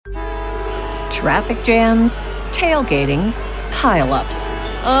Traffic jams, tailgating, pile-ups.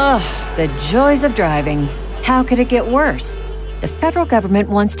 Ugh, the joys of driving. How could it get worse? The federal government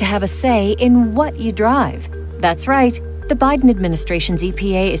wants to have a say in what you drive. That's right. The Biden administration's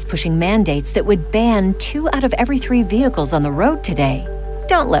EPA is pushing mandates that would ban 2 out of every 3 vehicles on the road today.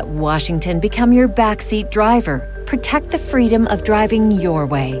 Don't let Washington become your backseat driver. Protect the freedom of driving your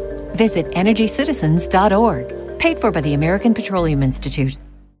way. Visit EnergyCitizens.org. Paid for by the American Petroleum Institute.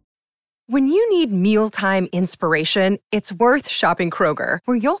 When you need mealtime inspiration, it's worth shopping Kroger,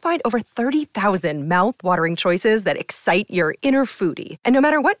 where you'll find over 30,000 mouth-watering choices that excite your inner foodie. And no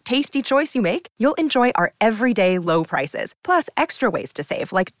matter what tasty choice you make, you'll enjoy our everyday low prices, plus extra ways to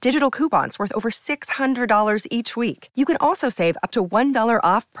save, like digital coupons worth over $600 each week. You can also save up to $1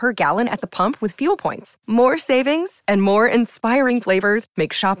 off per gallon at the pump with fuel points. More savings and more inspiring flavors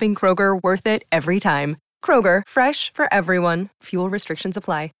make shopping Kroger worth it every time. Kroger, fresh for everyone. Fuel restrictions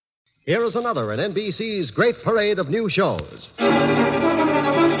apply. Here is another in NBC's great parade of new shows.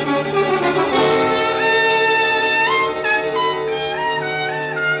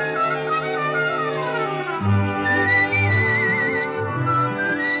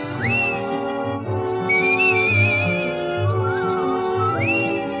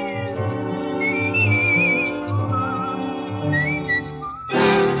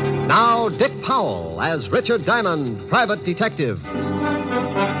 Now, Dick Powell as Richard Diamond, private detective.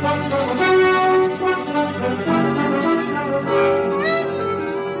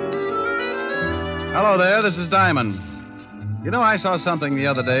 Hello there, this is Diamond. You know, I saw something the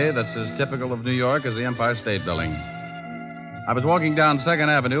other day that's as typical of New York as the Empire State Building. I was walking down 2nd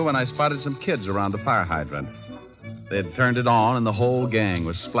Avenue when I spotted some kids around the fire hydrant. They had turned it on, and the whole gang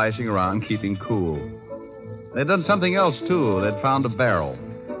was splashing around, keeping cool. They'd done something else, too. They'd found a barrel.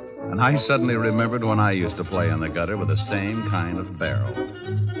 And I suddenly remembered when I used to play in the gutter with the same kind of barrel.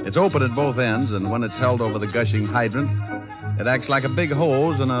 It's open at both ends, and when it's held over the gushing hydrant, it acts like a big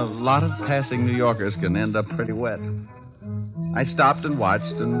hose, and a lot of passing New Yorkers can end up pretty wet. I stopped and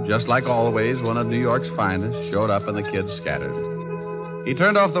watched, and just like always, one of New York's finest showed up and the kids scattered. He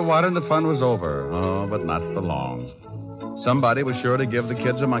turned off the water and the fun was over. Oh, but not for long. Somebody was sure to give the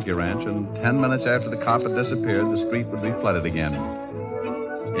kids a monkey wrench, and 10 minutes after the cop had disappeared, the street would be flooded again.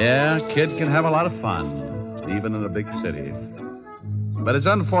 Yeah, a kid can have a lot of fun, even in a big city. But it's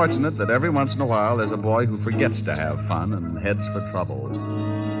unfortunate that every once in a while there's a boy who forgets to have fun and heads for trouble.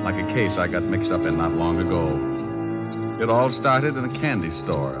 Like a case I got mixed up in not long ago. It all started in a candy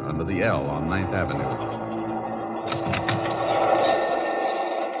store under the L on 9th Avenue.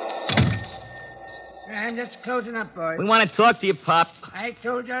 I'm just closing up, boys. We want to talk to you, Pop. I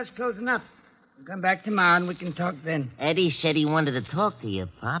told you I was closing up. We'll come back tomorrow and we can talk then. Eddie said he wanted to talk to you,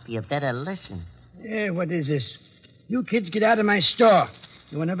 Pop. You better listen. Yeah, what is this? You kids get out of my store.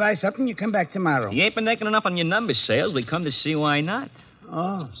 You want to buy something, you come back tomorrow. You ain't been making enough on your number sales. We come to see why not.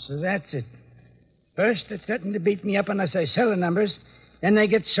 Oh, so that's it. First, they threaten to beat me up unless I sell the numbers. Then they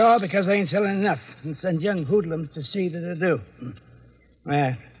get sore because I ain't selling enough and send young hoodlums to see that I do.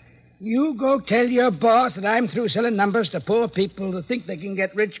 Well, you go tell your boss that I'm through selling numbers to poor people who think they can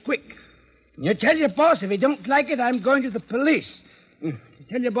get rich quick. You tell your boss if he don't like it, I'm going to the police.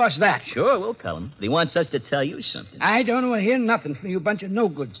 Tell your boss that. Sure, we'll tell him. He wants us to tell you something. I don't want to hear nothing from you bunch of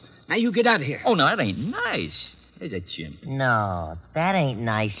no-goods. Now, you get out of here. Oh, no, that ain't nice. Is it, Jim? No, that ain't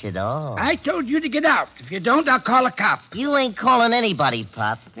nice at all. I told you to get out. If you don't, I'll call a cop. You ain't calling anybody,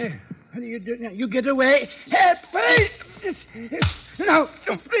 Pop. What do you do now? You get away. Help, please. No,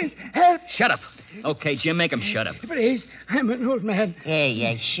 please, help. Shut up. Okay, Jim, make him shut up. Please, I'm an old man.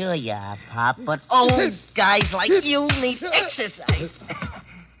 Yeah, sure you are, Pop. But old guys like you need exercise.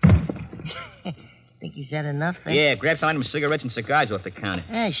 Think he's had enough, eh? Yeah, grab some items, cigarettes and cigars off the counter.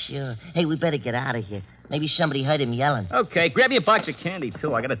 Yeah, sure. Hey, we better get out of here. Maybe somebody heard him yelling. Okay, grab me a box of candy,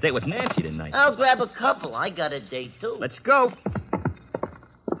 too. I got a date with Nancy tonight. I'll grab a couple. I got a date, too. Let's go.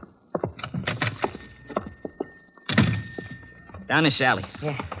 Down this alley.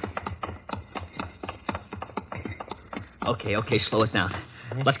 Yeah. Okay, slow it down.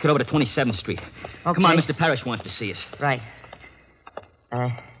 Let's get over to 27th Street. Okay. Come on, Mr. Parrish wants to see us. Right.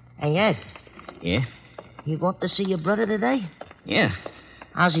 Hey, Ed. Yeah? You go up to see your brother today? Yeah.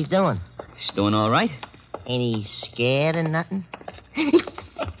 How's he doing? He's doing all right. Ain't he scared or nothing?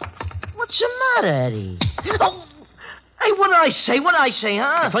 What's the matter, Eddie? Oh, hey, what did I say,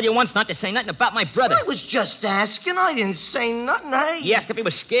 huh? I told you once not to say nothing about my brother. I was just asking. I didn't say nothing, hey? You asked if he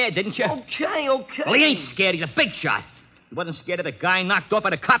was scared, didn't you? Okay. Well, he ain't scared. He's a big shot. He wasn't scared of the guy knocked off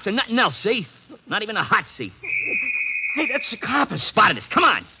by the cops or nothing else, see? Not even a hot seat. Hey, that's the cop. I spotted us. Come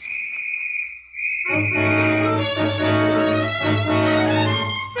on.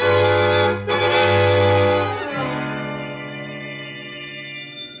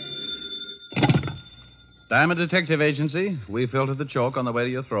 Diamond Detective Agency. We filtered the choke on the way to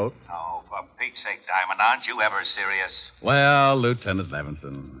your throat. Oh, for Pete's sake, Diamond, aren't you ever serious? Well, Lieutenant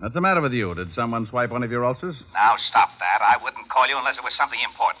Levinson, what's the matter with you? Did someone swipe one of your ulcers? Now, stop that. I wouldn't call you unless it was something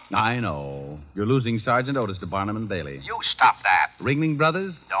important. I know. You're losing Sergeant Otis to Barnum and Bailey. You stop that. Ringling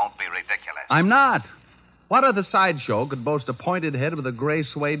Brothers? Don't be ridiculous. I'm not. What other sideshow could boast a pointed head with a gray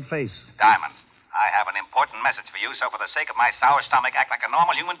suede face? Diamond, I have an important message for you, so for the sake of my sour stomach, act like a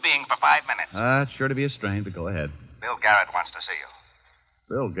normal human being for 5 minutes. It's sure to be a strain, but go ahead. Bill Garrett wants to see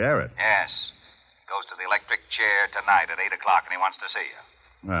you. Bill Garrett? Yes. He goes to the electric chair tonight at 8 o'clock, and he wants to see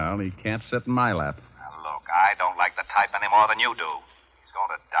you. Well, he can't sit in my lap. Now, look, I don't like the type any more than you do. He's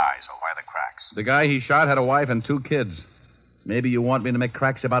going to die, so why the cracks? The guy he shot had a wife and 2 kids. Maybe you want me to make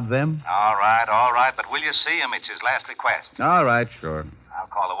cracks about them? All right, but will you see him? It's his last request. All right, sure. I'll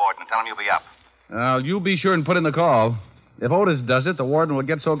call the warden and tell him you'll be up. Well, you be sure and put in the call. If Otis does it, the warden will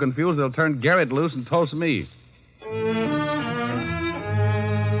get so confused they'll turn Garrett loose and toast me.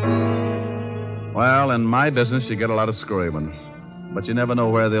 Well, in my business, you get a lot of screwy ones. But you never know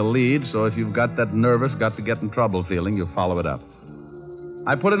where they'll lead, so if you've got that nervous, got-to-get-in-trouble feeling, you follow it up.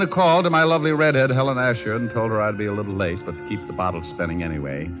 I put in a call to my lovely redhead, Helen Asher, and told her I'd be a little late, but to keep the bottle spinning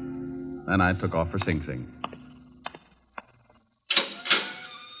anyway. Then I took off for Sing Sing.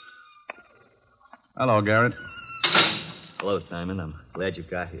 Hello, Garrett. Hello, Simon. I'm glad you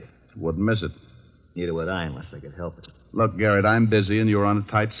got here. Wouldn't miss it. Neither would I unless I could help it. Look, Garrett, I'm busy and you're on a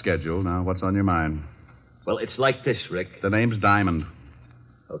tight schedule. Now, what's on your mind? Well, it's like this, Rick. The name's Diamond.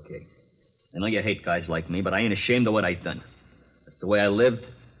 Okay. I know you hate guys like me, but I ain't ashamed of what I done. That's the way I lived.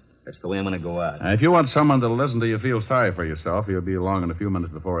 That's the way I'm going to go out. If you want someone that'll listen till you feel sorry for yourself, he'll be along in a few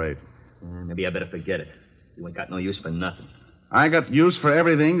minutes before 8. Maybe I better forget it. You ain't got no use for nothing. I got use for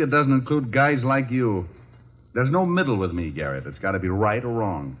everything that doesn't include guys like you. There's no middle with me, Garrett. It's got to be right or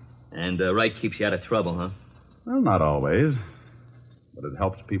wrong. And right keeps you out of trouble, huh? Well, not always. But it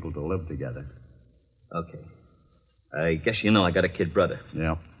helps people to live together. Okay. I guess you know I got a kid brother.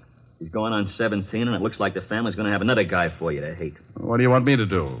 Yeah. He's going on 17, and it looks like the family's going to have another guy for you to hate. What do you want me to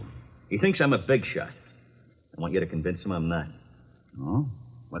do? He thinks I'm a big shot. I want you to convince him I'm not. Oh?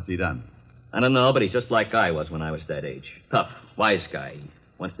 What's he done? I don't know, but he's just like I was when I was that age. Tough, wise guy. He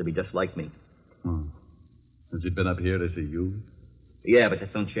wants to be just like me. Oh. Has he been up here to see you? Yeah, but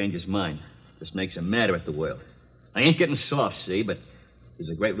that don't change his mind. Just makes him madder at the world. I ain't getting soft, see, but he's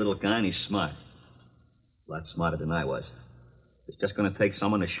a great little guy and he's smart. A lot smarter than I was. It's just going to take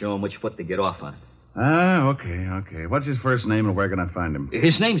someone to show him which foot to get off on. Okay. What's his first name and where can I find him?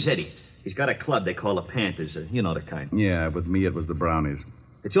 His name's Eddie. He's got a club they call the Panthers. You know the kind. Yeah, with me it was the Brownies.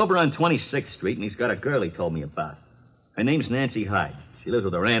 It's over on 26th Street, and he's got a girl he told me about. Her name's Nancy Hyde. She lives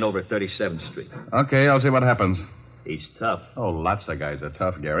with her aunt over at 37th Street. Okay, I'll see what happens. He's tough. Oh, lots of guys are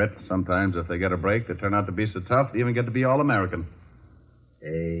tough, Garrett. Sometimes if they get a break, they turn out to be so tough they even get to be All-American.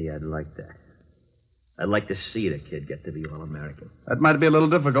 Hey, I'd like that. I'd like to see the kid get to be All-American. That might be a little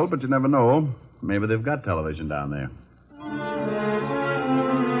difficult, but you never know. Maybe they've got television down there.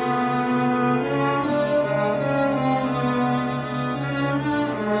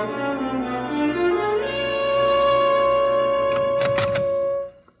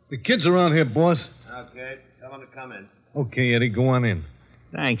 The kid's around here, boss. Okay, tell him to come in. Okay, Eddie, go on in.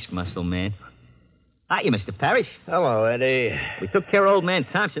 Thanks, muscle man. Hiya, Mr. Parrish. Hello, Eddie. We took care of old man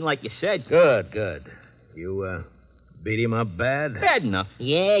Thompson like you said. Good. You, beat him up bad? Bad enough.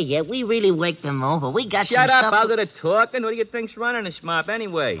 Yeah, we really waked him over. We got Shut some up, stuff... I'll do the talking. What do you think's running this mob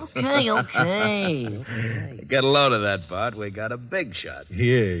anyway? Okay. Get a load of that, Bart. We got a big shot.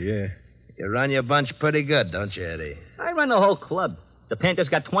 Yeah. You run your bunch pretty good, don't you, Eddie? I run the whole club. The Panthers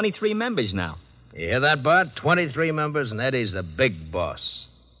got 23 members now. You hear that, Bart? 23 members, and Eddie's the big boss.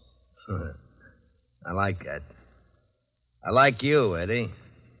 I like that. I like you, Eddie.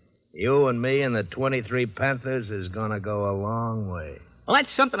 You and me and the 23 Panthers is going to go a long way. Well,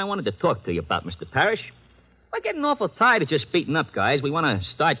 that's something I wanted to talk to you about, Mr. Parrish. We're getting awful tired of just beating up guys. We want to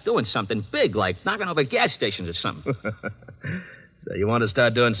start doing something big, like knocking over gas stations or something. So you want to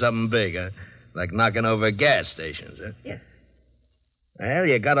start doing something big, huh? Like knocking over gas stations, huh? Yeah. Well,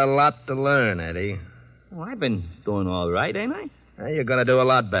 you got a lot to learn, Eddie. Well, I've been doing all right, ain't I? Well, you're going to do a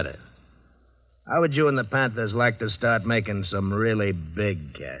lot better. How would you and the Panthers like to start making some really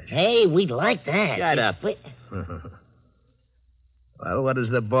big cash? Hey, we'd like that. Shut up. Well, what does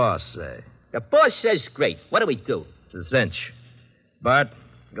the boss say? The boss says great. What do we do? It's a cinch. Bart,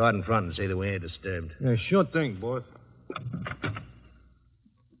 go out in front and see that we ain't disturbed. Yeah, sure thing, boss.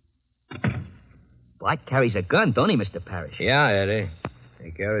 Bart carries a gun, don't he, Mr. Parrish? Yeah, Eddie. He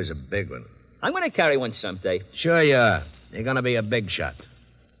carries a big one. I'm going to carry one someday. Sure you are. You're going to be a big shot.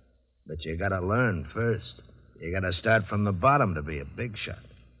 But you gotta learn first. You gotta start from the bottom to be a big shot.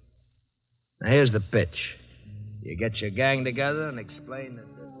 Now, here's the pitch. You get your gang together and explain that...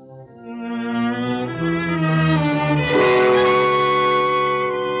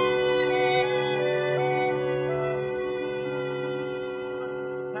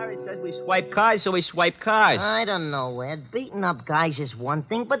 Harry says we swipe cars, so we swipe cars. I don't know, Ed. Beating up guys is one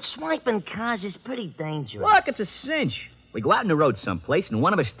thing, but swiping cars is pretty dangerous. Look, it's a cinch. We go out on the road someplace, and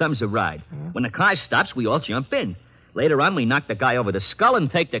one of us thumbs a ride. When the car stops, we all jump in. Later on, we knock the guy over the skull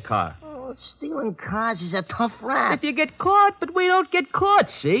and take the car. Oh, stealing cars is a tough rap. If you get caught, but we don't get caught,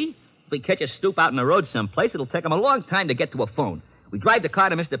 see? If we catch a stoop out on the road someplace, it'll take him a long time to get to a phone. We drive the car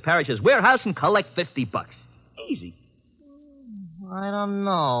to Mr. Parrish's warehouse and collect $50. Easy. I don't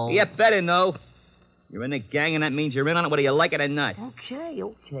know. You better know. You're in the gang, and that means you're in on it whether you like it or not. Okay,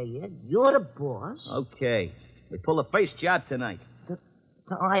 Ed. You're the boss. Okay. We pull the first job tonight.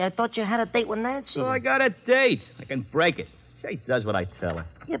 I thought you had a date with Nancy. So I got a date. I can break it. She does what I tell her.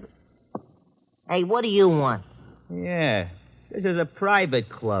 Yeah, but... Hey, what do you want? Yeah. This is a private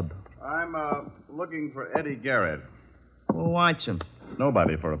club. I'm looking for Eddie Garrett. Who wants him?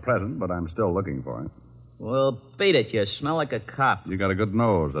 Nobody for a present, but I'm still looking for him. Well, beat it. You smell like a cop. You got a good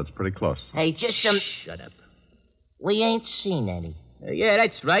nose. That's pretty close. Hey, just Shut up. We ain't seen Eddie. Yeah,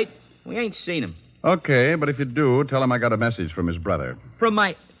 that's right. We ain't seen him. Okay, but if you do, tell him I got a message from his brother. From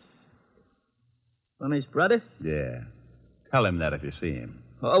his brother? Yeah. Tell him that if you see him.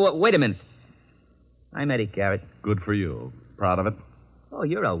 Oh, wait a minute. I'm Eddie Garrett. Good for you. Proud of it? Oh,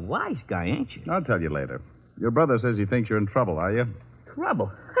 you're a wise guy, ain't you? I'll tell you later. Your brother says he thinks you're in trouble, are you?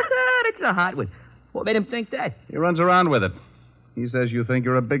 Trouble? That's a hot one. What made him think that? He runs around with it. He says you think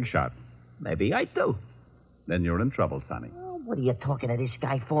you're a big shot. Maybe I do. Then you're in trouble, Sonny. What are you talking to this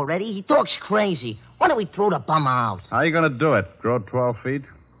guy for, Eddie? He talks crazy. Why don't we throw the bum out? How are you going to do it? Grow 12 feet?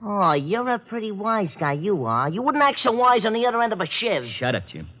 Oh, you're a pretty wise guy, you are. You wouldn't act so wise on the other end of a shiv. Shut up,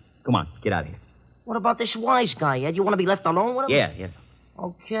 Jim. Come on, get out of here. What about this wise guy, Ed? You want to be left alone with him? Yeah.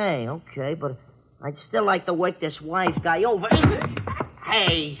 Okay, but I'd still like to work this wise guy over.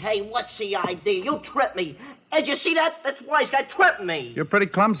 Hey, what's the idea? You tripped me. Ed, you see that? That's wise guy tripping me. You're pretty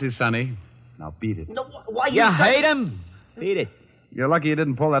clumsy, Sonny. Now beat it. No, why You hate him? Beat it. You're lucky you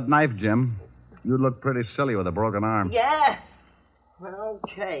didn't pull that knife, Jim. You'd look pretty silly with a broken arm. Yeah? Well,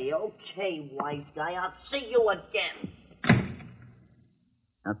 okay, wise guy. I'll see you again.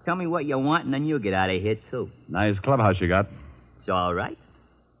 Now tell me what you want, and then you get out of here, too. Nice clubhouse you got. It's all right.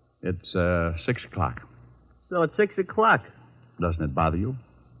 It's 6 o'clock. So it's 6 o'clock. Doesn't it bother you?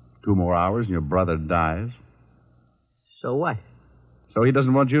 2 more hours and your brother dies. So what? So he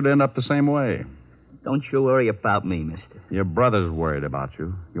doesn't want you to end up the same way. Don't you worry about me, mister. Your brother's worried about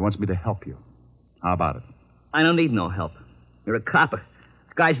you. He wants me to help you. How about it? I don't need no help. You're a copper.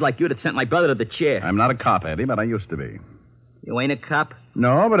 It's guys like you that sent my brother to the chair. I'm not a cop, Eddie, but I used to be. You ain't a cop?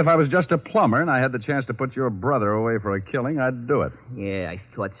 No, but if I was just a plumber and I had the chance to put your brother away for a killing, I'd do it. Yeah, I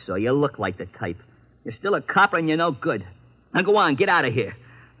thought so. You look like the type. You're still a copper and you're no good. Now go on, get out of here.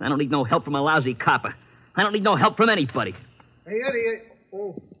 I don't need no help from a lousy copper. I don't need no help from anybody. Hey, Eddie.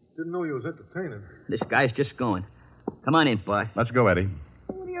 Didn't know you was entertaining. This guy's just going. Come on in, boy. Let's go, Eddie.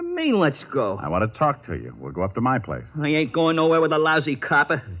 What do you mean, let's go? I want to talk to you. We'll go up to my place. I ain't going nowhere with a lousy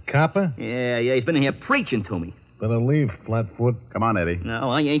copper. Copper? Yeah, he's been in here preaching to me. Better leave, Flatfoot. Come on, Eddie. No,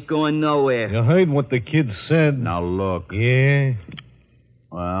 I ain't going nowhere. You heard what the kid said. Now, look. Yeah?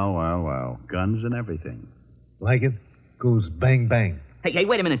 Well. Guns and everything. Like it? Goes bang, bang. Hey,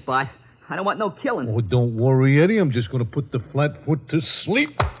 wait a minute, boy. I don't want no killing. Oh, don't worry, Eddie. I'm just going to put the Flatfoot to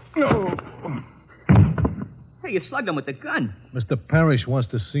sleep. No. Hey, you slugged him with the gun. Mr. Parrish wants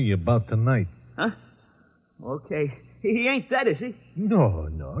to see you about tonight. Huh? Okay. He ain't dead, is he? No,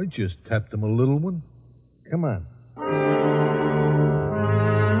 I just tapped him a little one. Come on.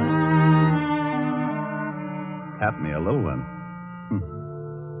 Tap me a little one.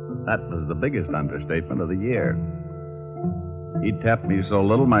 That was the biggest understatement of the year. He tapped me so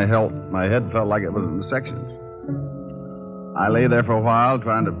little my head felt like it was in sections. I lay there for a while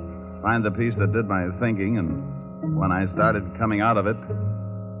trying to find the piece that did my thinking, and when I started coming out of it,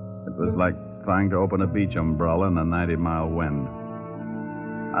 it was like trying to open a beach umbrella in a 90-mile wind.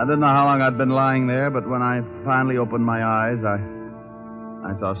 I didn't know how long I'd been lying there, but when I finally opened my eyes,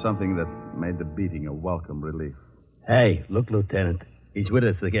 I saw something that made the beating a welcome relief. Hey, look, Lieutenant. He's with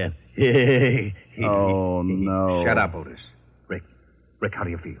us again. Oh, no. Shut up, Otis. Rick, how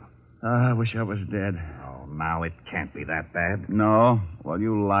do you feel? I wish I was dead. Oh, now it can't be that bad. No? Well,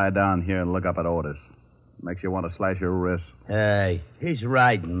 you lie down here and look up at Otis. Makes you want to slash your wrist. Hey, he's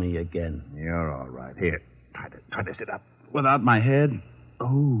riding me again. You're all right. Here, try to sit up. Without my head?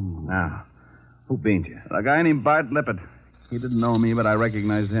 Oh. Now, Who beaned you? a guy named Bart Lippert. He didn't know me, but I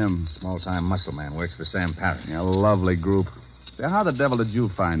recognized him. Small-time muscle man, works for Sam Parrish. A lovely group. Say, how the devil did you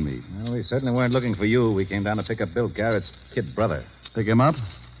find me? Well, we certainly weren't looking for you. We came down to pick up Bill Garrett's kid brother. Pick him up?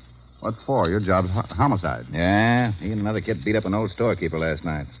 What for? Your job's homicide. Yeah, he and another kid beat up an old storekeeper last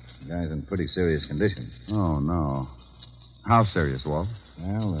night. The guy's in pretty serious condition. Oh, no. How serious, Walt?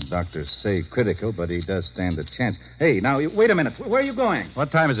 Well, the doctors say critical, but he does stand a chance. Hey, now, wait a minute. Where are you going?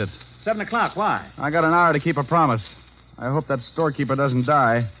 What time is it? 7 o'clock. Why? I got an hour to keep a promise. I hope that storekeeper doesn't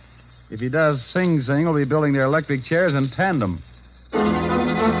die. If he does, Sing Sing will be building their electric chairs in tandem.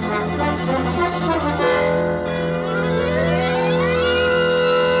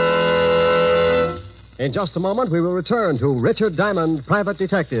 In just a moment, we will return to Richard Diamond, Private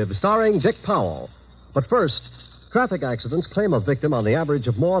Detective, starring Dick Powell. But first, traffic accidents claim a victim on the average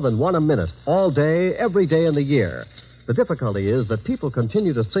of more than one a minute, all day, every day in the year. The difficulty is that people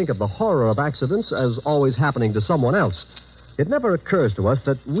continue to think of the horror of accidents as always happening to someone else. It never occurs to us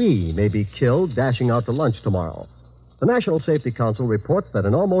that we may be killed dashing out to lunch tomorrow. The National Safety Council reports that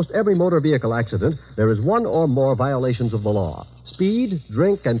in almost every motor vehicle accident, there is one or more violations of the law. Speed,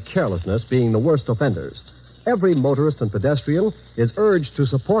 drink, and carelessness being the worst offenders. Every motorist and pedestrian is urged to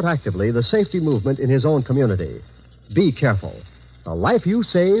support actively the safety movement in his own community. Be careful. The life you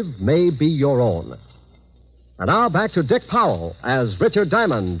save may be your own. And now back to Dick Powell as Richard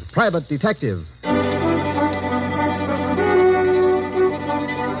Diamond, Private Detective.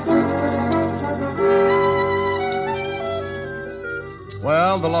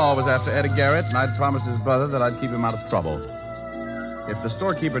 Well, the law was after Eddie Garrett, and I'd promised his brother that I'd keep him out of trouble. If the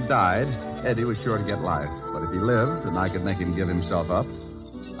storekeeper died, Eddie was sure to get life. But if he lived, and I could make him give himself up,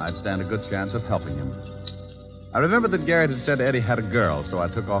 I'd stand a good chance of helping him. I remembered that Garrett had said Eddie had a girl, so I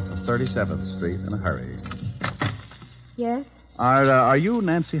took off to 37th Street in a hurry. Yes? Are you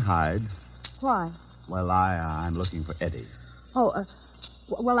Nancy Hyde? Why? Well, I'm looking for Eddie. Oh,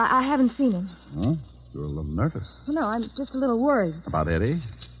 well, I haven't seen him. Huh? You're a little nervous. Well, no, I'm just a little worried. About Eddie?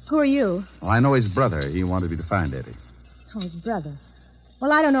 Who are you? Well, I know his brother. He wanted me to find Eddie. Oh, his brother.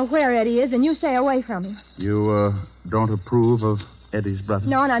 Well, I don't know where Eddie is, and you stay away from him. You, don't approve of Eddie's brother?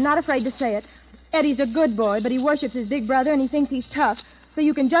 No, and I'm not afraid to say it. Eddie's a good boy, but he worships his big brother, and he thinks he's tough. So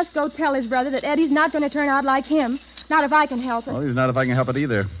you can just go tell his brother that Eddie's not going to turn out like him. Not if I can help it. Well, he's not if I can help it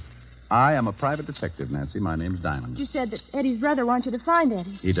either. I am a private detective, Nancy. My name's Diamond. You said that Eddie's brother wants you to find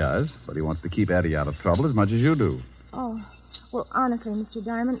Eddie. He does, but he wants to keep Eddie out of trouble as much as you do. Oh, well, honestly, Mr.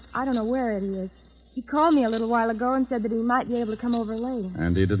 Diamond, I don't know where Eddie is. He called me a little while ago and said that he might be able to come over later.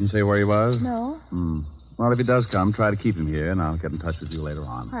 And he didn't say where he was? No. Well, if he does come, try to keep him here, and I'll get in touch with you later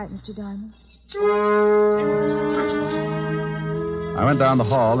on. All right, Mr. Diamond. I went down the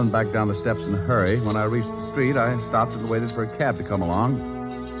hall and back down the steps in a hurry. When I reached the street, I stopped and waited for a cab to come along.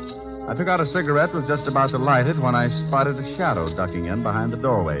 I took out a cigarette, was just about to light it when I spotted a shadow ducking in behind the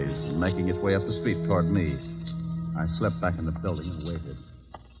doorways and making its way up the street toward me. I slipped back in the building and waited.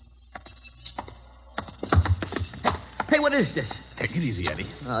 Hey, what is this? Take it easy, Eddie.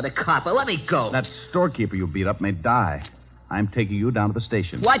 Oh, the copper. Let me go. That storekeeper you beat up may die. I'm taking you down to the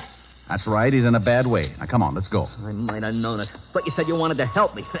station. What? That's right. He's in a bad way. Now, come on, let's go. I might have known it. But you said you wanted to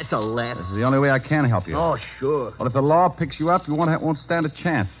help me. That's a laugh. This is the only way I can help you. Oh, sure. Well, if the law picks you up, you won't stand a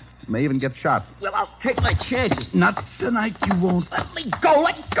chance. You may even get shot. Well, I'll take my chances. Not tonight, you won't. Let me go.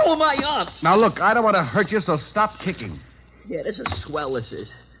 Let go of my arm. Now, look, I don't want to hurt you, so stop kicking. Yeah, this is swell, this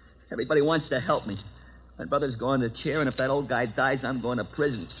is. Everybody wants to help me. My brother's going to chair, and if that old guy dies, I'm going to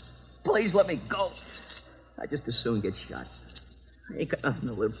prison. Please let me go. I'd just as soon get shot. I ain't got nothing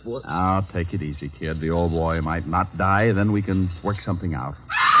to live for. Now, take it easy, kid. The old boy might not die, then we can work something out.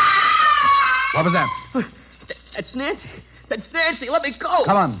 What was that? That's Nancy. That's Nancy. Let me go.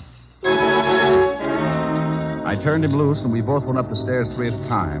 Come on. I turned him loose, and we both went up the stairs 3 at a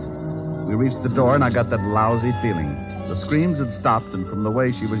time. We reached the door, and I got that lousy feeling. The screams had stopped, and from the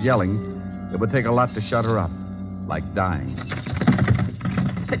way she was yelling, it would take a lot to shut her up. Like dying.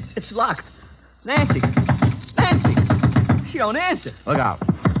 It's locked. Nancy. Nancy. She don't answer. Look out.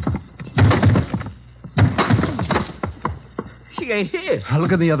 She ain't here.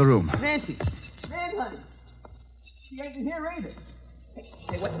 Look in the other room. Nancy. Man, honey. She ain't in here either.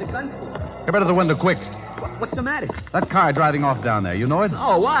 Hey, what's the gun for? Get out of the window, quick. What's the matter? That car driving off down there. You know it?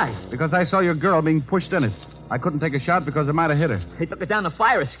 Oh, why? Because I saw your girl being pushed in it. I couldn't take a shot because it might have hit her. They took her down the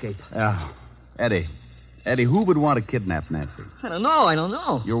fire escape. Yeah. Eddie, who would want to kidnap Nancy? I don't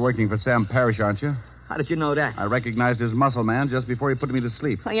know. You're working for Sam Parrish, aren't you? How did you know that? I recognized his muscle man just before he put me to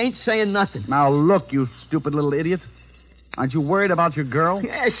sleep. I ain't saying nothing. Now, look, you stupid little idiot. Aren't you worried about your girl?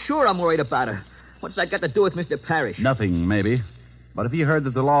 Yeah, sure I'm worried about her. What's that got to do with Mr. Parrish? Nothing, maybe. But if he heard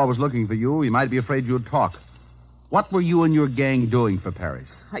that the law was looking for you, he might be afraid you'd talk. What were you and your gang doing for Parrish?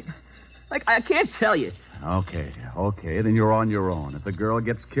 I can't tell you. Okay. Then you're on your own. If the girl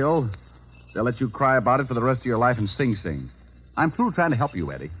gets killed, they'll let you cry about it for the rest of your life in Sing Sing. I'm through trying to help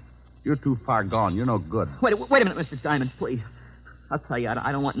you, Eddie. You're too far gone. You're no good. Wait a minute, Mr. Diamond, please. I'll tell you,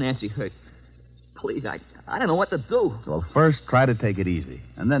 I don't want Nancy hurt. Please, I don't know what to do. Well, first, try to take it easy,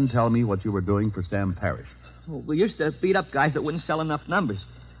 and then tell me what you were doing for Sam Parrish. Well, we used to beat up guys that wouldn't sell enough numbers.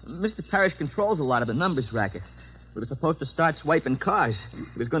 Mr. Parrish controls a lot of the numbers racket. We were supposed to start swiping cars.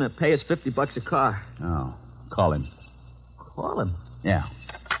 He was going to pay us $50 a car. Oh, call him. Call him? Yeah.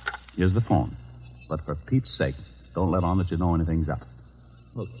 Here's the phone. But for Pete's sake, don't let on that you know anything's up.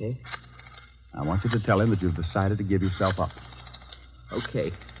 Okay. I want you to tell him that you've decided to give yourself up.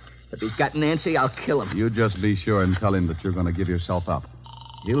 Okay. If he's got Nancy, I'll kill him. You just be sure and tell him that you're going to give yourself up.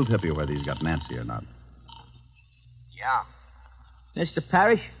 He'll tip you whether he's got Nancy or not. Yeah. Mr.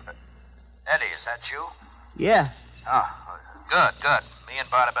 Parrish? Eddie, is that you? Yeah. Oh, good. Me and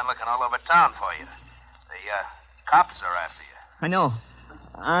Bart have been looking all over town for you. The cops are after you. I know.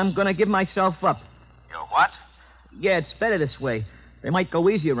 I'm going to give myself up. You what? Yeah, it's better this way. They might go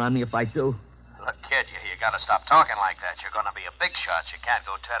easier on me if I do. Look, kid, you got to stop talking like that. You're going to be a big shot. You can't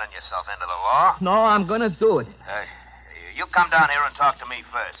go turning yourself into the law. No, I'm going to do it. You come down here and talk to me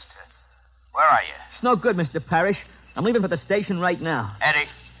first. Where are you? It's no good, Mr. Parrish. I'm leaving for the station right now. Eddie?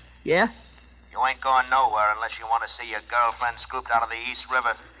 Yeah? You ain't going nowhere unless you want to see your girlfriend scooped out of the East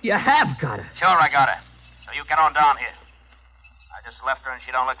River. You have got her. Sure, I got her. So you get on down here. I just left her and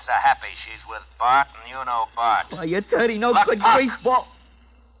she don't look so happy. She's with Bart, and you know Bart. Well, you're dirty, no Look, good Buck. greaseball.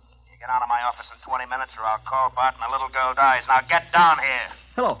 You get out of my office in 20 minutes or I'll call Bart and the little girl dies. Now get down here.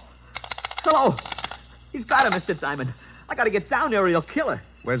 Hello. He's got her, Mr. Diamond. I got to get down there or he'll kill her.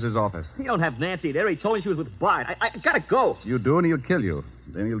 Where's his office? He don't have Nancy there. He told me she was with Bart. I got to go. You do, and he'll kill you.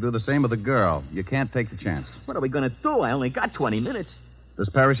 Then he'll do the same with the girl. You can't take the chance. What are we going to do? I only got 20 minutes. Does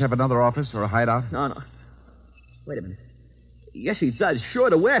Parrish have another office or a hideout? No. Wait a minute. Yes, he does. Sure,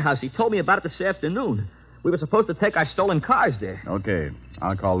 the warehouse. He told me about it this afternoon. We were supposed to take our stolen cars there. Okay.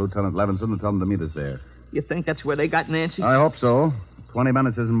 I'll call Lieutenant Levinson and tell him to meet us there. You think that's where they got Nancy? I hope so. 20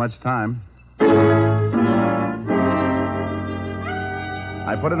 minutes isn't much time.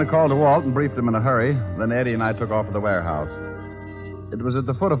 I put in a call to Walt and briefed him in a hurry. Then Eddie and I took off for the warehouse. It was at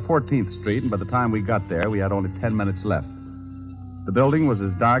the foot of 14th Street, and by the time we got there, we had only 10 minutes left. The building was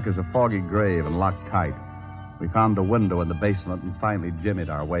as dark as a foggy grave and locked tight. We found a window in the basement and finally jimmied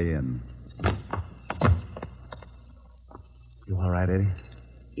our way in. You all right, Eddie?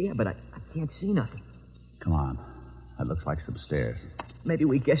 Yeah, but I can't see nothing. Come on. That looks like some stairs. Maybe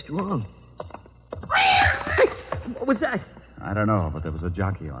we guessed wrong. What was that? I don't know, but there was a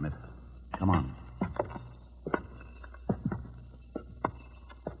jockey on it. Come on.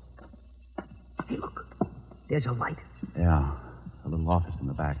 Hey, look. There's a light. Yeah, a little office in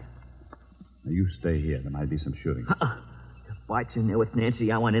the back. Now, you stay here. There might be some shooting. If Bart's in there with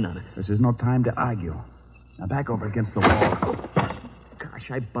Nancy, I want in on it. This is no time to argue. Now, back over against the wall.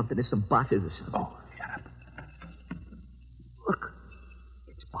 Gosh, I bumped into some boxes or something. Oh, shut up. Look.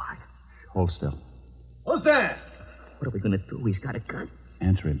 It's Bart. Hold still. Who's there? What are we going to do? He's got a gun.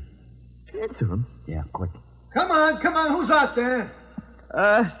 Answer him. Answer him? Yeah, quick. Come on. Who's out there?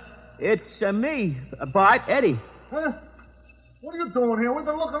 It's me, Bart, Eddie. Huh? What are you doing here? We've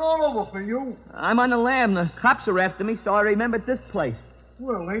been looking all over for you. I'm on the lam. The cops are after me, so I remembered this place.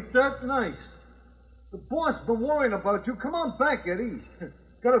 Well, ain't that nice? The boss been worrying about you. Come on back, Eddie.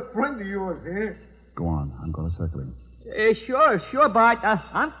 Got a friend of yours here. Go on. I'm going to circle him. Sure, Bart.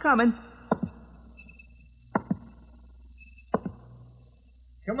 I'm coming.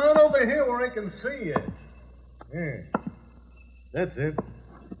 Come on over here where I can see you. Yeah. That's it.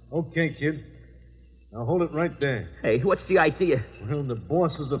 Okay, kid. Now hold it right there. Hey, what's the idea? Well, the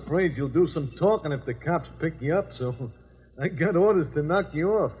boss is afraid you'll do some talking if the cops pick you up, so I got orders to knock you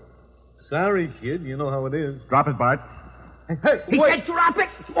off. Sorry, kid. You know how it is. Drop it, Bart. Hey, he wait. said drop it!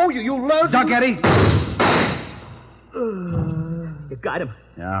 Oh, you lousy... Duck, Eddie! You got him.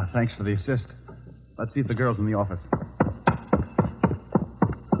 Yeah, thanks for the assist. Let's see if the girl's in the office.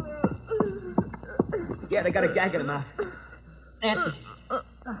 Yeah, they got a gag in him out. Nancy.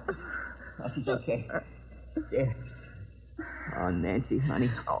 Oh, she's okay. There. Oh, Nancy, honey.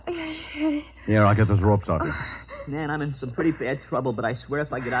 Oh, Here, I'll get those ropes off you. Man, I'm in some pretty bad trouble, but I swear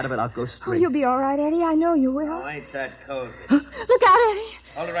if I get out of it, I'll go Oh, straight. you'll be all right, Eddie. I know you will. Oh, ain't that cozy? Look out, Eddie.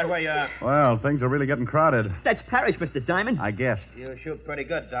 Hold it right where you are. Well, things are really getting crowded. That's Parrish, Mr. Diamond. I guessed. You shoot pretty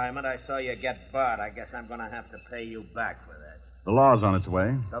good, Diamond. I saw you get Bart. I guess I'm going to have to pay you back for that. The law's on its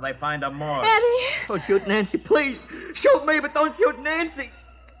way. So they find a morgue. Eddie! Don't shoot Nancy, please. Shoot me, but don't shoot Nancy.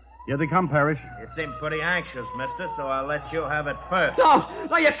 Here they come, Parrish. You seem pretty anxious, mister, so I'll let you have it first. No,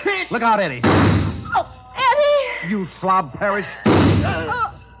 you can't. Look out, Eddie. Oh, Eddie! You slob, Parrish.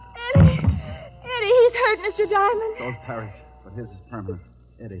 Oh, Eddie! Eddie, he's hurt, Mr. Diamond. So's Parrish, but his is permanent.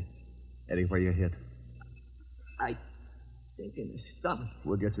 Eddie, where you hit? I think in the stomach.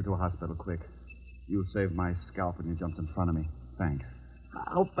 We'll get you to a hospital quick. You saved my scalp when you jumped in front of me. Thanks.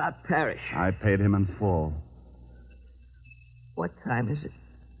 How about Parrish? I paid him in full. What time is it?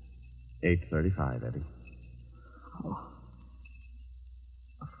 8:35, Eddie. Oh.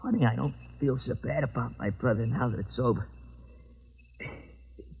 Funny, I don't feel so bad about my brother now that it's over.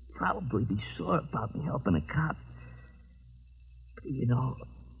 He'd probably be sore about me helping a cop. But, you know,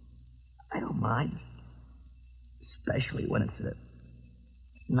 I don't mind. Especially when it's a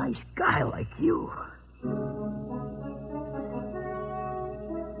nice guy like you.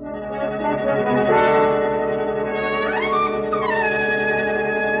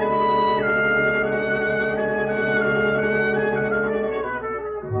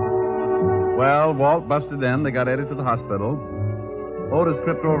 Well, Walt busted in. They got Eddie to the hospital. Otis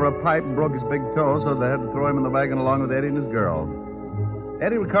tripped over a pipe and broke his big toe, so they had to throw him in the wagon along with Eddie and his girl.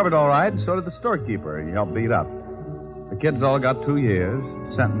 Eddie recovered all right, so did the storekeeper. He helped beat up. The kids all got 2 years,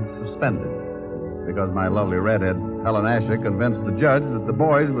 sentence suspended, because my lovely redhead, Helen Asher, convinced the judge that the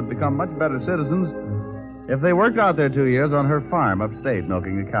boys would become much better citizens if they worked out their 2 years on her farm upstate,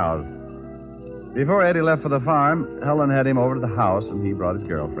 milking the cows. Before Eddie left for the farm, Helen had him over to the house, and he brought his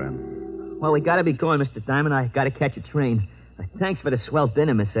girlfriend. Well, we gotta be going, Mr. Diamond. I gotta catch a train. Thanks for the swell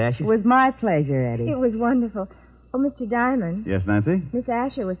dinner, Miss Asher. It was my pleasure, Eddie. It was wonderful. Oh, Mr. Diamond. Yes, Nancy? Miss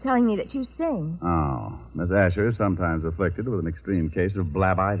Asher was telling me that you sing. Oh, Miss Asher is sometimes afflicted with an extreme case of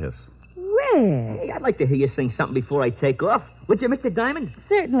blabitis. Rick. Hey, I'd like to hear you sing something before I take off. Would you, Mr. Diamond?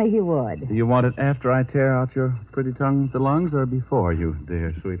 Certainly he would. Do you want it after I tear out your pretty tongue with the lungs or before, you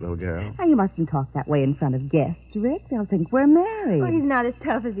dear, sweet little girl? Now, you mustn't talk that way in front of guests, Rick. They'll think we're married. Oh, he's not as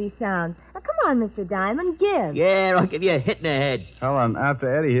tough as he sounds. Now, come on, Mr. Diamond, give. Yeah, I'll give you a hit in the head. Helen, after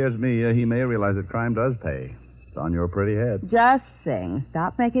Eddie hears me, he may realize that crime does pay. It's on your pretty head. Just sing.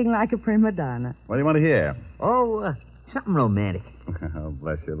 Stop making like a prima donna. What do you want to hear? Oh, something romantic. Oh,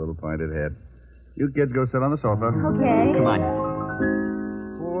 bless your little pointed head. You kids go sit on the sofa. Okay. Come on.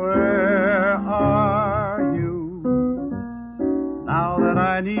 Where are you now that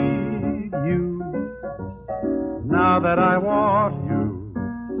I need you? Now that I want you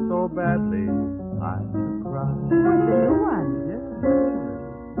so badly, I cry. What's the new one?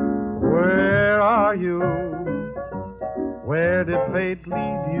 Where are you? Where did fate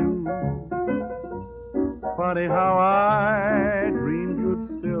lead you? Funny how I dreamed you'd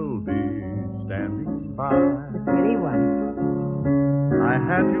still be standing by. The pretty one. I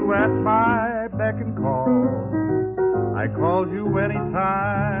had you at my beck and call. I called you any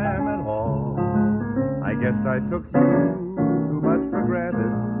time at all. I guess I took you too much for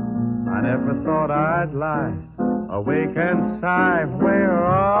granted. I never thought I'd lie, awake and sigh. Where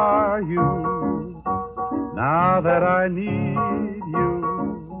are you now that I need you?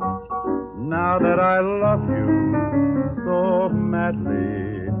 Now that I love you so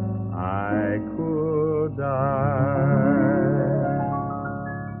madly, I could die.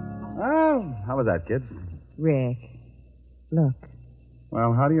 Well, how was that, kids? Rick, look.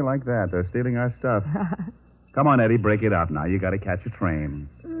 Well, how do you like that? They're stealing our stuff. Come on, Eddie, break it up now. You got to catch a train.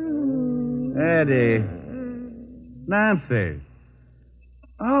 Eddie. Nancy.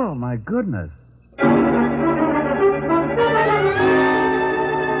 Oh, my goodness.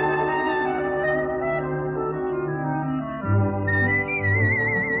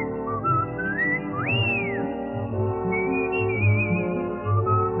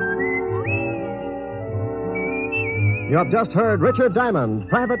 You have just heard Richard Diamond,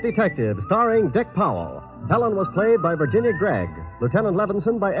 Private Detective, starring Dick Powell. Helen was played by Virginia Gregg, Lieutenant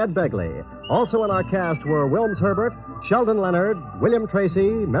Levinson by Ed Begley. Also in our cast were Wilms Herbert, Sheldon Leonard, William Tracy,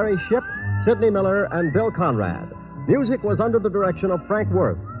 Mary Shipp, Sidney Miller, and Bill Conrad. Music was under the direction of Frank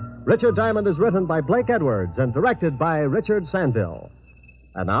Worth. Richard Diamond is written by Blake Edwards and directed by Richard Sandville.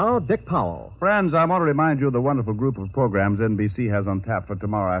 And now, Dick Powell. Friends, I want to remind you of the wonderful group of programs NBC has on tap for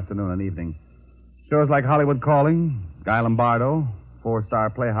tomorrow afternoon and evening. Shows like Hollywood Calling, Guy Lombardo, Four-Star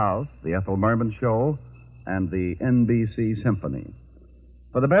Playhouse, The Ethel Merman Show, and the NBC Symphony.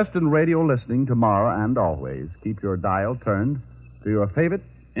 For the best in radio listening tomorrow and always, keep your dial turned to your favorite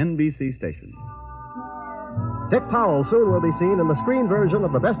NBC station. Dick Powell soon will be seen in the screen version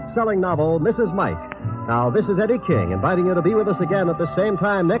of the best-selling novel, Mrs. Mike. Now, this is Eddie King inviting you to be with us again at the same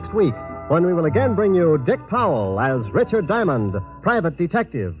time next week when we will again bring you Dick Powell as Richard Diamond, private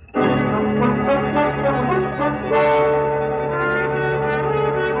detective.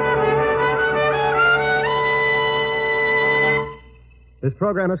 This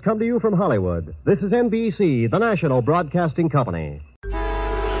program has come to you from Hollywood. This is NBC, the national broadcasting company.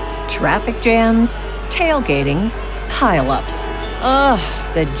 Traffic jams, tailgating, pileups.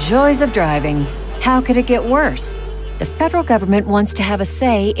 Ugh, the joys of driving. How could it get worse? The federal government wants to have a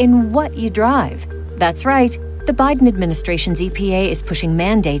say in what you drive. That's right. The Biden administration's EPA is pushing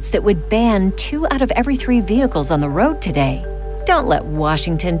mandates that would ban 2 out of every 3 vehicles on the road today. Don't let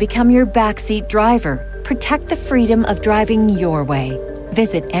Washington become your backseat driver. Protect the freedom of driving your way.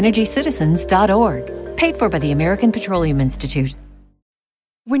 Visit EnergyCitizens.org. Paid for by the American Petroleum Institute.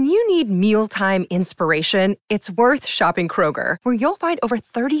 When you need mealtime inspiration, it's worth shopping Kroger, where you'll find over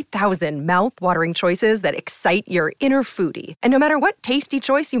 30,000 mouth-watering choices that excite your inner foodie. And no matter what tasty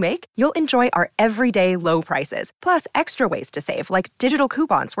choice you make, you'll enjoy our everyday low prices, plus extra ways to save, like digital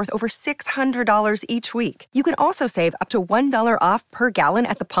coupons worth over $600 each week. You can also save up to $1 off per gallon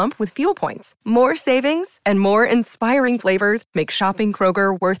at the pump with fuel points. More savings and more inspiring flavors make shopping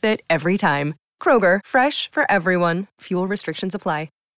Kroger worth it every time. Kroger, fresh for everyone. Fuel restrictions apply.